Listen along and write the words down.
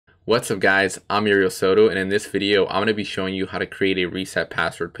What's up guys, I'm Uriel Soto, and in this video I'm going to be showing you how to create a reset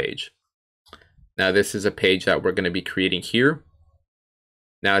password page. Now this is a page that we're going to be creating here.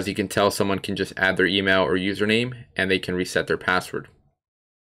 Now as you can tell, someone can just add their email or username and they can reset their password.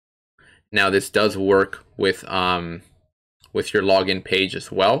 Now this does work with your login page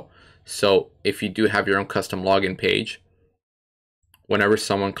as well. So if you do have your own custom login page, whenever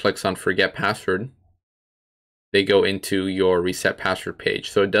someone clicks on forget password, they go into your reset password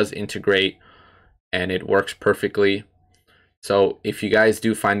page. So it does integrate and it works perfectly. So if you guys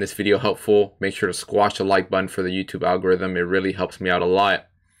do find this video helpful, make sure to squash the like button for the YouTube algorithm. It really helps me out a lot.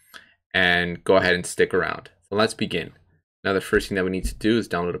 And go ahead and stick around. So let's begin. Now the first thing that we need to do is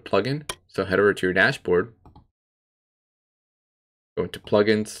download a plugin. So head over to your dashboard, go into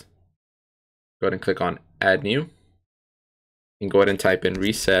plugins, go ahead and click on add new, and go ahead and type in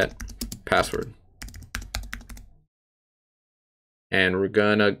reset password. And we're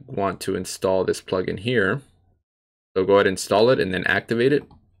gonna want to install this plugin here. So go ahead and install it and then activate it.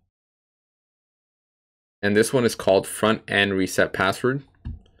 And this one is called front end reset password.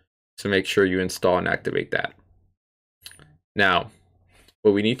 So make sure you install and activate that. Now,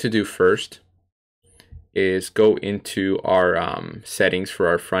 what we need to do first is go into our settings for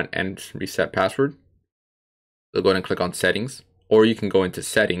our front end reset password. So go ahead and click on settings, or you can go into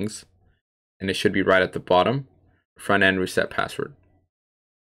settings and it should be right at the bottom, front end reset password.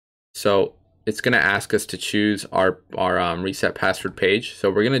 So it's going to ask us to choose our reset password page. So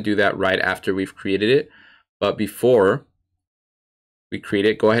we're going to do that right after we've created it. But before we create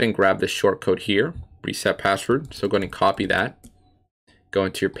it, go ahead and grab the shortcode here, reset password. So go ahead and copy that, go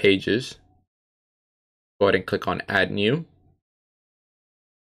into your pages, go ahead and click on add new.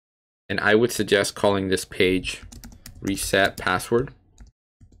 And I would suggest calling this page reset password.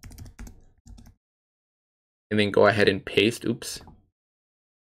 And then go ahead and paste,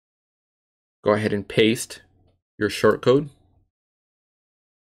 go ahead and paste your shortcode.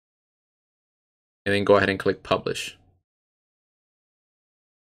 And then go ahead and click publish.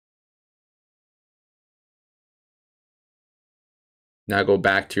 Now go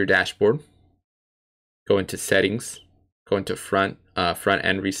back to your dashboard, go into settings, go into front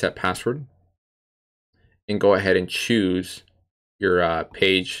end reset password, and go ahead and choose your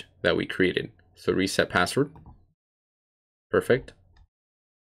page that we created. So reset password, perfect.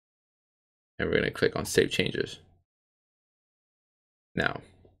 And we're going to click on save changes. Now,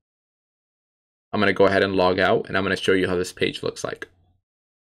 I'm going to go ahead and log out, and I'm going to show you how this page looks like.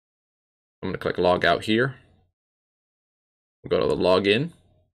 I'm going to click log out here. We'll go to the login,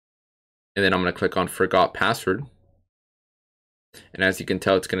 and then I'm going to click on forgot password. And as you can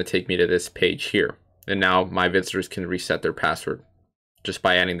tell, it's going to take me to this page here. And now my visitors can reset their password just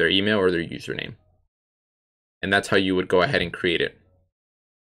by adding their email or their username. And that's how you would go ahead and create it.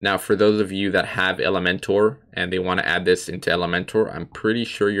 Now, for those of you that have Elementor and they want to add this into Elementor, I'm pretty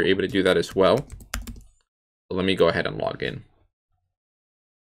sure you're able to do that as well. So let me go ahead and log in.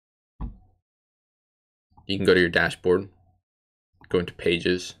 You can go to your dashboard, go into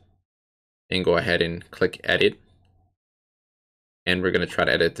pages, and go ahead and click edit. And we're going to try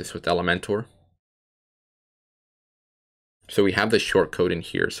to edit this with Elementor. So we have the shortcode in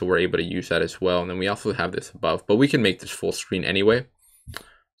here, so we're able to use that as well. And then we also have this above, but we can make this full screen anyway.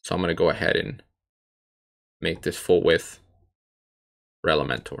 So I'm going to go ahead and make this full width for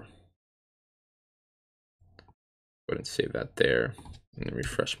Elementor. Go ahead and save that there. And then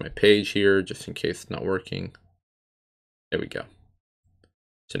refresh my page here just in case it's not working. There we go.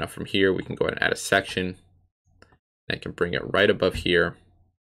 So now from here, we can go ahead and add a section. I can bring it right above here.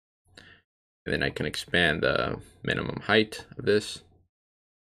 And then I can expand the minimum height of this.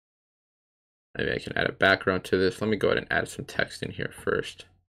 Maybe I can add a background to this. Let me go ahead and add some text in here first.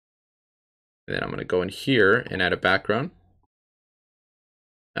 And then I'm going to go in here and add a background.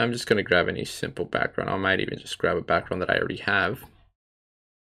 I'm just going to grab any simple background. I might even just grab a background that I already have.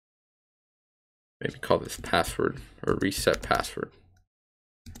 Maybe call this password or reset password.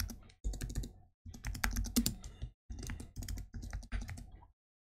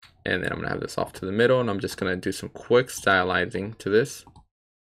 And then I'm going to have this off to the middle, and I'm just going to do some quick stylizing to this.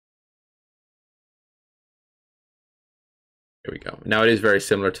 There we go. Now it is very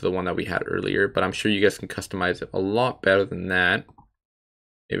similar to the one that we had earlier, but I'm sure you guys can customize it a lot better than that.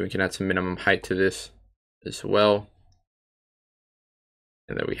 Maybe we can add some minimum height to this as well.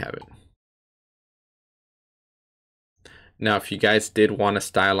 And there we have it. Now, if you guys did want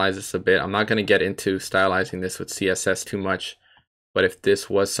to stylize this a bit, I'm not going to get into stylizing this with CSS too much, but if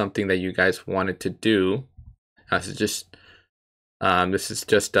this was something that you guys wanted to do, this is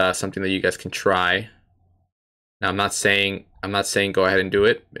just something that you guys can try. Now I'm not saying go ahead and do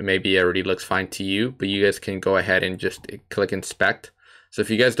it. Maybe it already looks fine to you, but you guys can go ahead and just click inspect. So if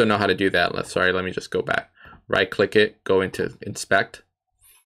you guys don't know how to do that, let me just go back. Right click it, go into inspect.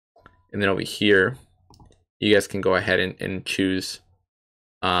 And then over here, you guys can go ahead and choose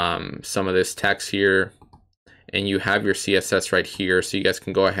some of this text here. And you have your CSS right here. So you guys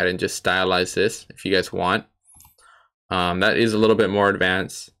can go ahead and just stylize this if you guys want. That is a little bit more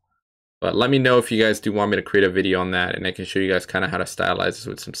advanced. But let me know if you guys do want me to create a video on that, and I can show you guys kind of how to stylize this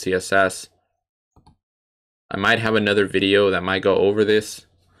with some CSS. I might have another video that might go over this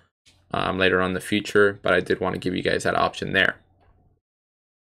later on in the future, but I did want to give you guys that option there.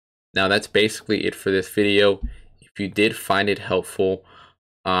 Now that's basically it for this video. If you did find it helpful,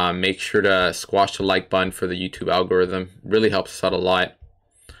 make sure to squash the like button for the YouTube algorithm. It really helps us out a lot.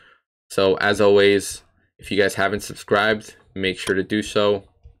 So as always, if you guys haven't subscribed, make sure to do so.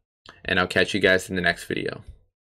 And I'll catch you guys in the next video.